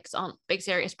conflicts aren't big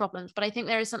serious problems, but I think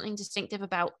there is something distinctive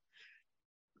about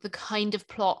the kind of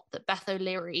plot that Beth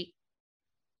O'Leary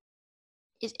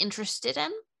is interested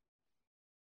in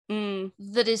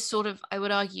that is sort of, I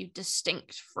would argue,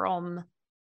 distinct from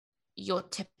your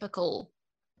typical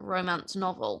romance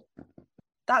novel.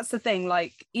 That's the thing,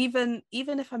 like even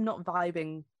if I'm not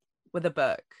vibing with a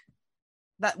book,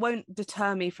 that won't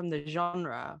deter me from the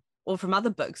genre or from other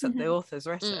books that the author's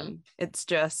written. It's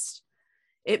just,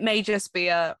 it may just be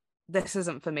a this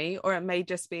isn't for me, or it may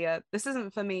just be a this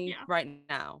isn't for me right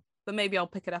now, but maybe I'll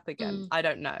pick it up again. I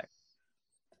don't know.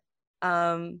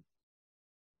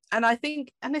 And I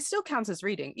think, and it still counts as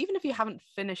reading, even if you haven't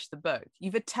finished the book,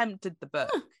 you've attempted the book.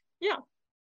 Yeah.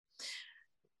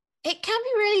 It can be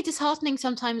really disheartening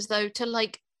sometimes, though, to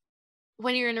like,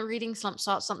 when you're in a reading slump,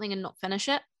 start something and not finish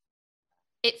it.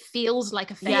 It feels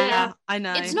like a failure. Yeah, I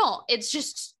know. It's not. It's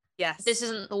just, this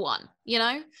isn't the one, you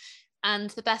know? And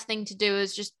the best thing to do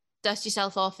is just dust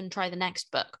yourself off and try the next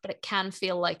book. But it can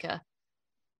feel like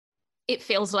it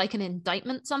feels like an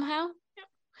indictment somehow. Yeah.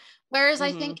 Whereas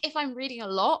I think if I'm reading a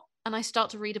lot and I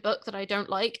start to read a book that I don't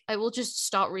like, I will just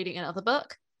start reading another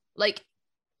book. Like,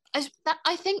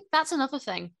 I think that's another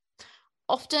thing.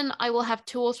 Often I will have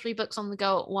 2 or 3 books on the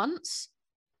go at once.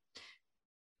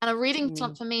 And a reading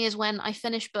slump for me is when I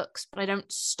finish books, but I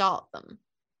don't start them,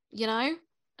 you know?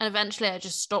 And eventually I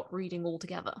just stop reading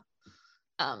altogether.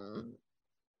 Oh,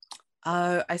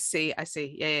 I see.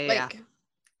 Yeah.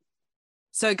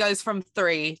 So it goes from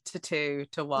 3 to 2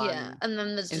 to 1. Yeah, and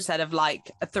then there's instead of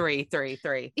like a 3.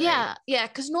 Yeah,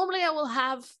 because normally I will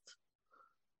have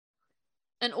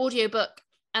an audiobook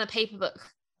and a paper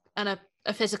book and a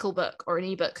physical book or an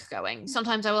ebook going.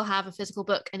 Sometimes I will have a physical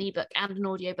book, an ebook, and an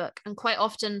audiobook. And quite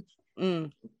often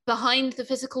behind the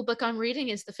physical book I'm reading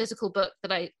is the physical book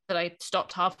that I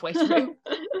stopped halfway through.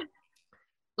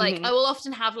 Like I will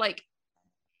often have like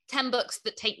 10 books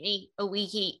that take me a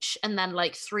week each, and then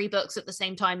like 3 books at the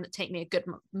same time that take me a good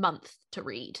month to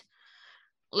read.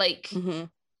 Like, and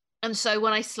so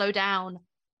when I slow down,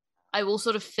 I will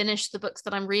sort of finish the books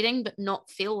that I'm reading, but not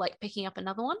feel like picking up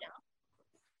another one.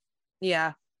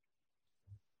 Yeah.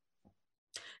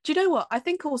 Do you know what? I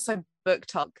think also book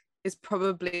talk is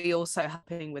probably also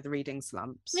happening with reading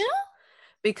slumps. Yeah.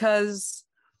 Because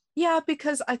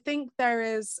I think there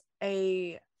is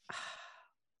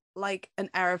like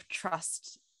an air of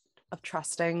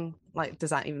trusting. Like, does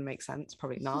that even make sense?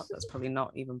 Probably not. That's probably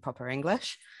not even proper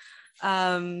English.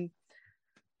 But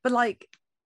like,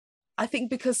 I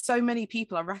think because so many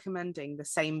people are recommending the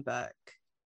same book,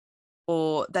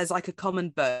 or there's like a common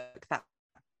book that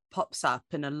pops up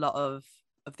in a lot of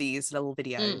these little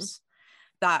videos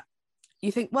that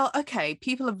you think, well, okay,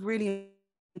 people have really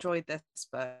enjoyed this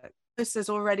book. There's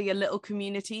already a little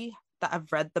community that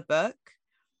have read the book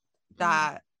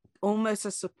that almost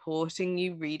are supporting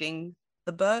you reading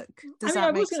the book. Does that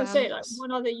I make was going to say, like, sense?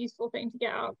 one other useful thing to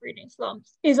get out of reading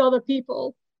Slumps is other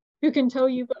people who can tell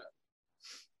you books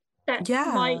that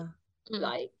might,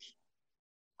 like,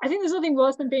 I think there's nothing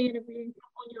worse than being in a reading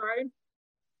club on your own.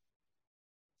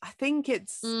 I think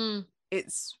it's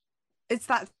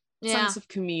that sense of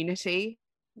community.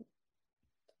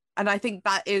 And I think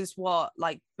that is what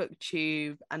like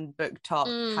BookTube and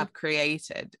BookTok have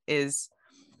created, is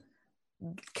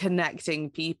connecting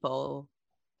people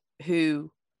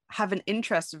who have an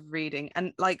interest of reading.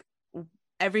 And like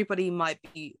everybody might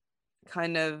be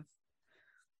kind of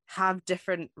have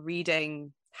different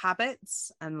reading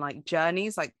habits and like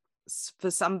journeys. Like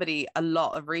for somebody, a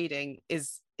lot of reading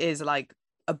is like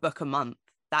a book a month.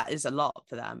 That is a lot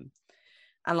for them.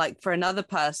 And like for another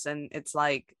person, it's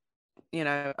like, you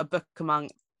know, a book a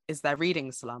month is their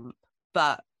reading slump.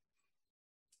 But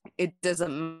it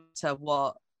doesn't matter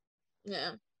what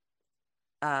it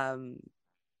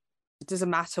doesn't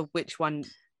matter which one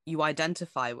you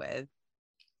identify with.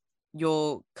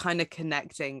 You're kind of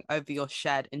connecting over your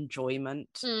shared enjoyment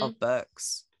of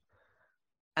books.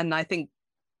 And I think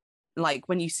like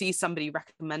when you see somebody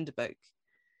recommend a book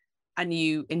and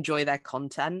you enjoy their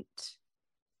content,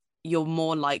 you're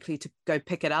more likely to go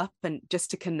pick it up and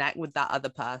just to connect with that other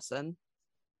person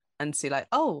and see like,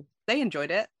 oh, they enjoyed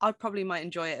it. I probably might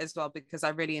enjoy it as well because I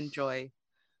really enjoy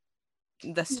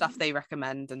the stuff they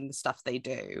recommend and the stuff they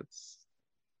do.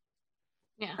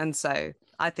 Yeah. And so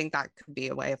I think that could be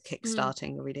a way of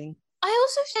kickstarting reading. I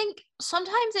also think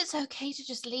sometimes it's okay to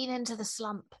just lean into the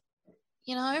slump,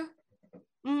 you know?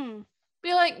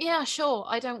 Be like, yeah, sure,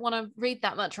 I don't want to read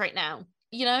that much right now.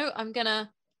 You know, I'm gonna,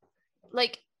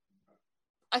 like,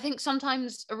 I think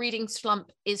sometimes a reading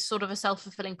slump is sort of a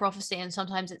self-fulfilling prophecy, and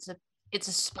sometimes it's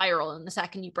a spiral, and the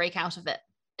second you break out of it,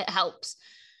 it helps.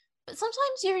 But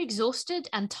sometimes you're exhausted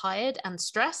and tired and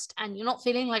stressed and you're not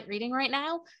feeling like reading right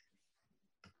now.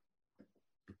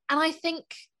 And I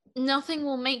think nothing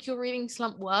will make your reading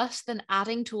slump worse than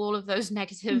adding to all of those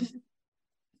negative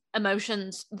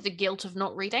emotions the guilt of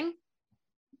not reading.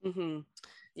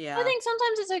 Yeah. I think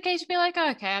sometimes it's okay to be like,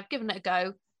 oh, okay, I've given it a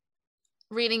go.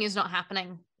 Reading is not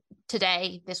happening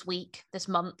today, this week, this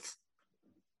month.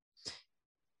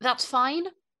 That's fine.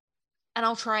 And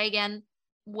I'll try again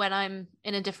when I'm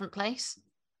in a different place,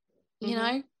 you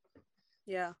know?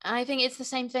 Yeah. And I think it's the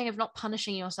same thing of not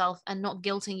punishing yourself and not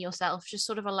guilting yourself, just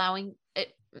sort of allowing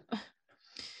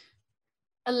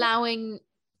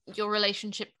your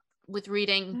relationship with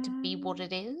reading to be what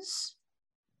it is.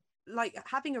 Like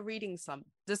having a reading slump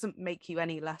doesn't make you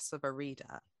any less of a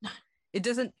reader. It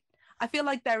doesn't. I feel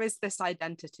like there is this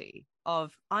identity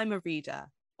of I'm a reader,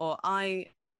 or I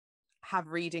have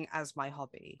reading as my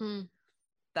hobby,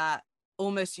 that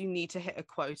almost you need to hit a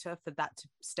quota for that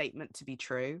statement to be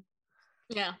true.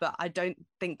 Yeah. But I don't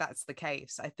think that's the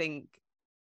case. I think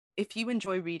if you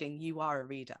enjoy reading, you are a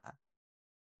reader.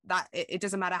 That it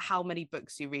doesn't matter how many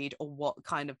books you read or what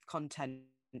kind of content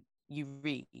you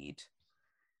read,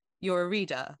 you're a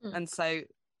reader. And so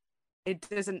it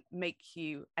doesn't make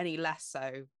you any less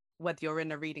so whether you're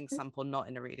in a reading slump or not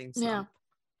in a reading slump.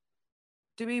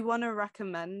 Do we want to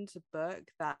recommend a book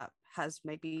that has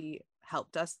maybe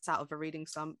helped us out of a reading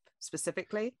slump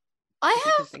specifically?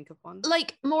 I have think of one,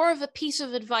 like more of a piece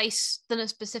of advice than a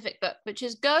specific book, which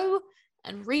is go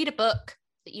and read a book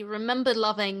that you remember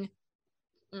loving,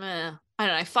 I don't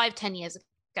know, 5-10 years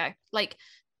ago. Like,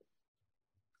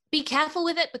 be careful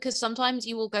with it, because sometimes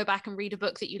you will go back and read a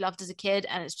book that you loved as a kid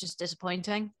and it's just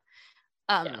disappointing.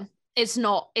 It's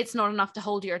not enough to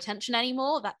hold your attention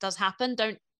anymore. That does happen.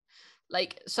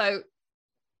 So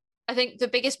I think the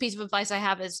biggest piece of advice I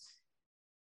have is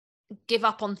give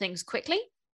up on things quickly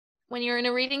when you're in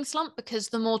a reading slump, because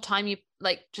the more time you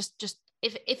like, just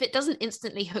if it doesn't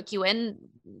instantly hook you in,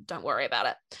 don't worry about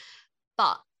it.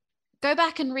 But go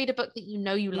back and read a book that you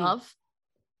know you love.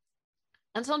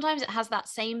 And sometimes it has that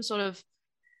same sort of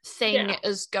thing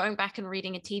as going back and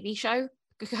reading a TV show,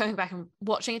 going back and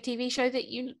watching a TV show that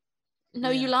you know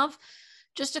you love.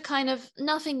 Just a kind of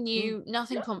nothing new,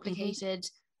 nothing complicated,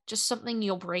 just something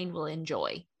your brain will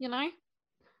enjoy, you know?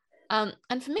 And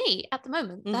for me, at the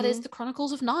moment, that is the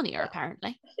Chronicles of Narnia,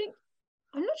 apparently. I think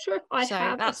I'm not sure if I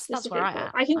have that's where I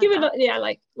am. I can give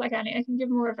it like Annie, I can give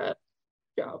more of a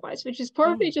general advice, which is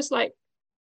probably just like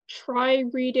try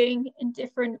reading in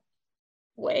different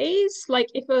ways. Like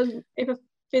if a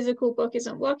physical book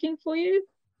isn't working for you,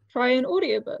 try an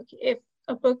audiobook. If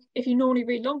you normally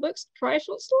read long books, try a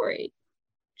short story.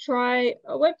 Try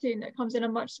a webtoon that comes in a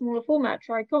much smaller format.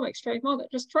 Try comics, try manga.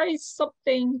 Just try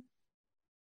something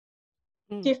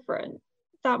different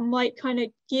that might kind of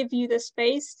give you the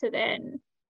space to then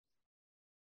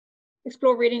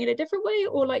explore reading in a different way,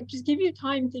 or like just give you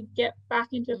time to get back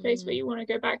into a place where you want to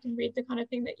go back and read the kind of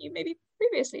thing that you maybe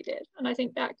previously did. And I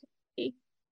think that could be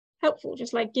helpful.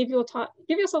 Just like give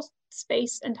yourself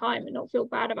space and time, and not feel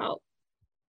bad about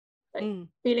like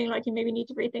feeling like you maybe need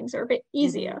to read things that are a bit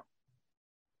easier.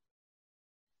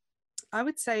 I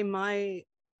would say my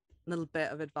little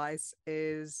bit of advice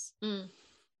is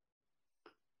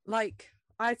like,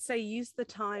 I'd say use the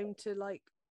time to like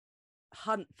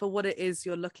hunt for what it is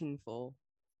you're looking for,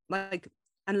 like,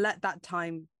 and let that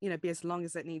time, you know, be as long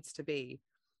as it needs to be.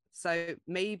 So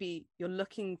maybe you're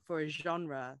looking for a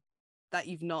genre that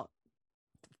you've not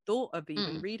thought of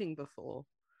even reading before,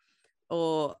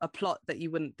 or a plot that you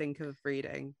wouldn't think of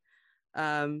reading,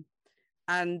 and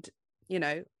you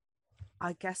know,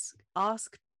 I guess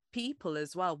ask people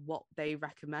as well what they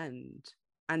recommend,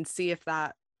 and see if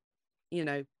that, you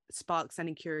know, sparks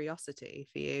any curiosity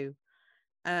for you.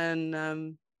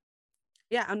 And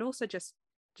yeah, and also just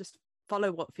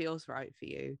follow what feels right for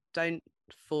you. Don't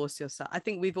force yourself. I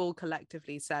think we've all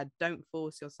collectively said, don't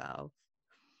force yourself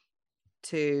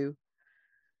to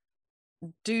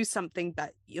do something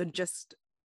that your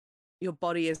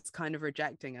body is kind of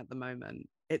rejecting at the moment.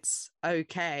 It's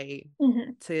okay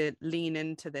to lean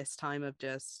into this time of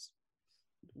just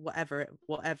whatever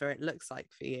it looks like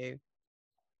for you.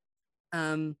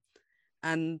 And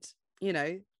you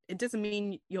know, it doesn't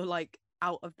mean you're like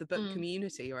out of the book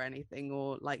community or anything,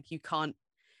 or like you can't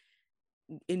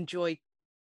enjoy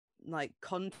like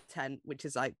content which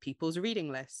is like people's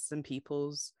reading lists and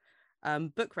people's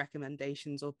book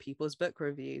recommendations or people's book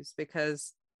reviews,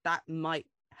 because that might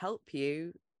help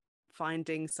you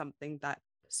finding something that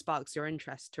sparks your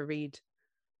interest to read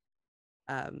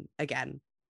again.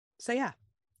 So yeah,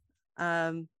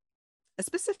 a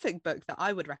specific book that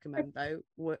I would recommend though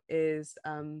is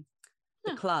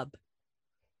The Club.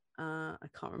 I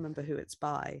can't remember who it's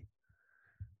by,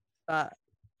 but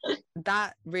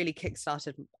that really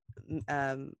kickstarted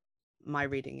my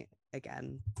reading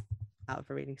again out of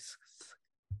a reading.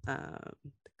 The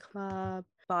Club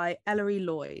by Ellery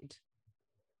Lloyd.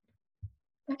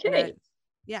 Okay.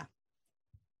 Yeah.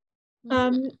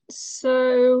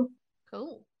 So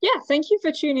cool. Yeah, thank you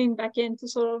for tuning back in to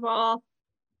sort of our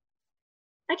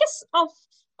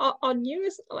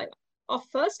newest, like our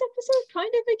first episode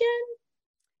kind of again.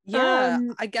 Yeah,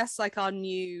 I guess like our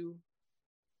new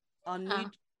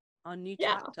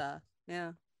chapter.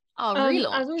 Yeah. Oh,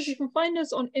 relaunch. As always, you can find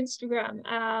us on Instagram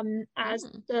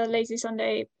as the Lazy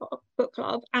Sunday Book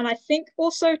Club, and I think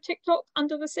also TikTok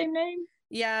under the same name.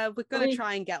 Yeah, we're gonna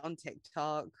try and get on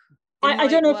TikTok. I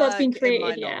don't know if that's been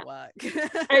created yet. It might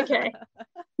not work. Okay,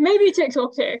 maybe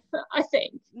TikTok too. I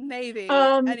think maybe.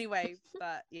 Anyway,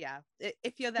 but yeah,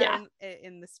 if you're there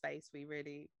in the space, we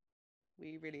really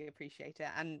appreciate it,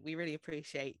 and we really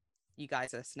appreciate you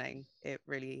guys listening. It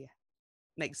really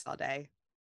makes our day,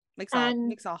 makes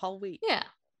our whole week. Yeah.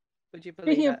 Would you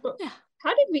believe it? Yeah.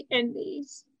 How did we end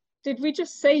these? Did we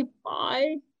just say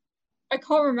bye? I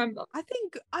can't remember.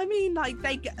 I mean, like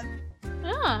they get.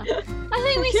 I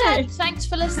think we said thanks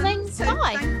for listening. So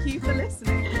bye. Thank you for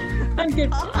listening. And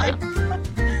goodbye.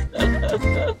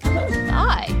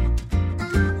 Bye.